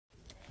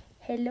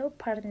Hello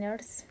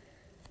partners,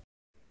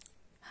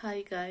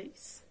 Hi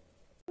guys.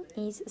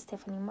 is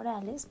Stephanie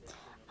Morales.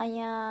 I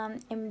am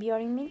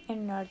environment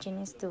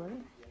energy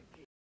student.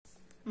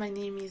 My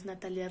name is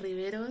Natalia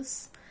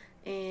Riveros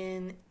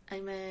and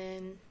I'm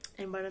an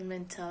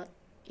environmental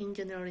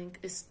engineering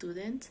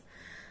student.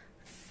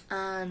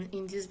 And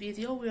in this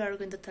video we are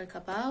going to talk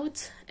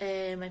about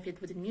my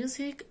favorite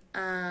music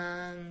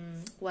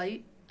and why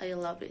I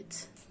love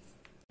it.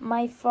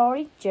 My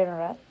favorite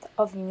genre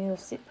of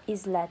music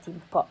is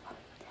Latin pop.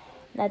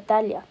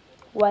 Natalia,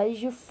 what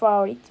is your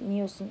favorite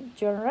music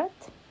genre?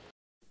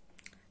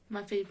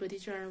 My favorite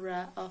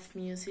genre of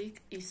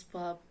music is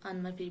pop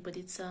and my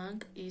favorite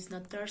song is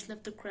Not There's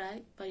Left to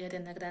Cry by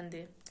Ariana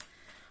Grande.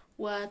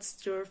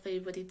 What's your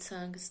favorite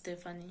song,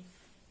 Stephanie?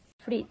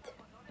 Frit,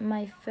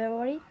 my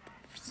favorite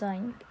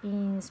song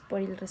is Por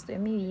el resto de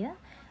mi vida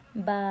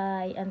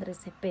by Andrés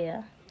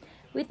Cepeda.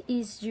 What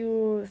is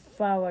your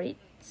favorite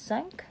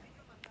song?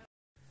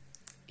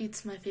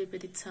 It's my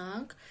favorite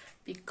song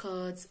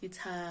because it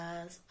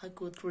has a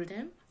good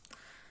rhythm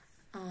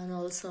and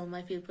also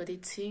my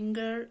favorite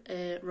singer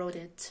wrote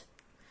it.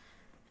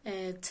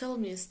 Tell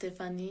me,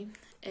 Stephanie,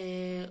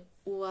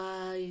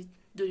 why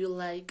do you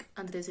like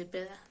Andrés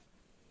Cepeda?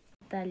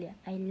 Natalia,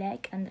 I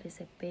like Andrés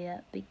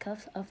Cepeda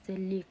because of the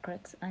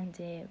lyrics and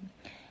the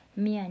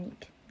meaning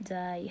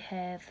they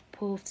have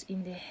put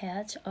in the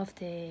head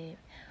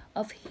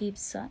of his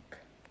song.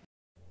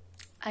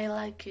 I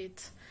like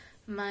it.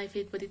 My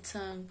favorite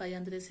song by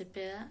Andrés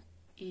Cepeda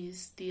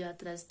is Día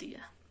tras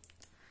Día.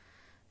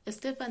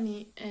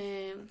 Stephanie,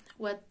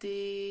 what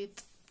did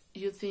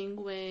you think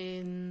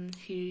when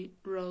he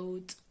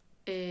wrote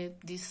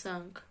this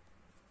song?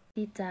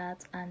 The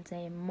date and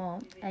the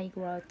month I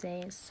wrote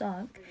the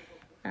song,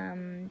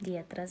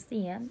 Día tras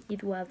Día,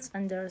 it was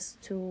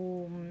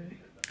understood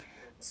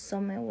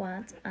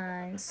somewhat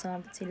and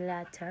something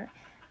later.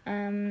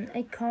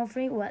 I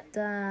confirmed what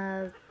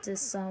the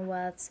song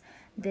was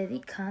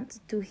dedicated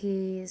to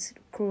his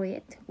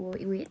create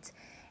with.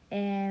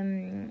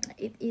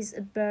 It is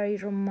very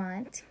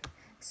romantic,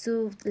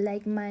 so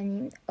like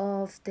many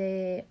of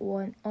the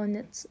one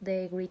honors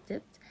the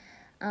greeted.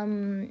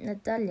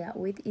 Natalia,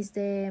 what is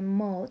the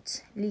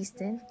most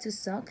listened to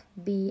song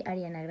by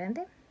Ariana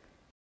Grande?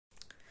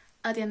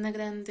 Ariana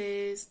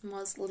Grande's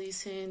most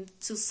listened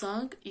to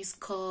song is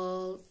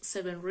called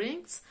Seven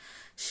Rings.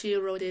 She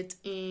wrote it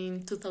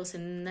in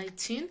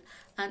 2019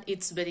 and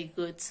it's very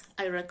good.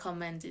 I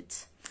recommend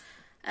it.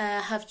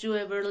 Have you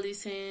ever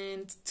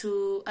listened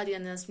to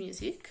Ariana's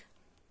music?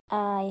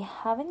 I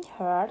haven't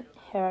heard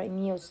her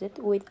music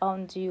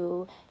without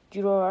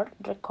your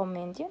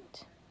recommendation.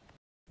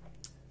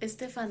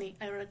 Stephanie,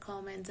 I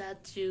recommend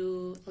that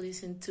you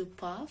listen to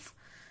Puff.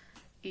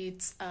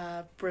 It's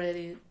a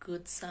pretty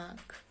good song.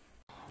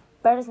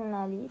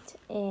 Personally,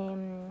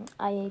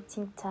 I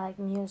think that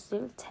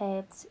music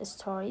tells a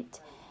story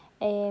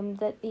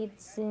that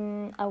it's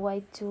in a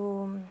way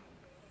to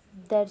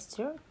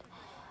desert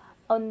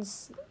on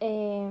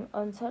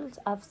thoughts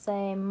of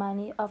the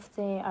many of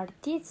the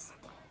artists,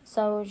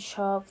 so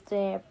show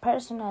the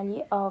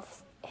personality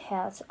of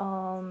health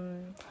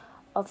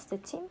of the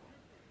team.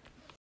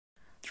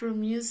 Through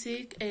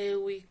music,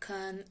 we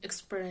can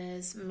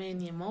express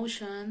many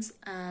emotions,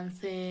 and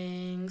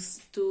thanks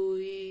to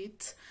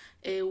it,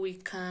 we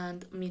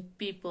can meet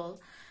people.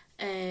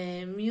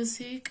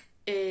 Music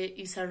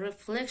is a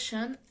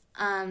reflection,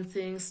 and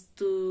thanks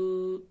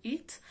to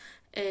it,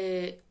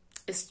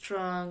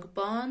 strong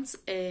bonds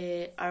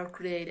are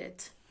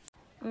created.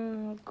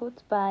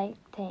 Goodbye,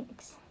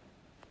 thanks.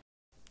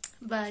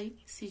 Bye,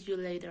 see you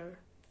later.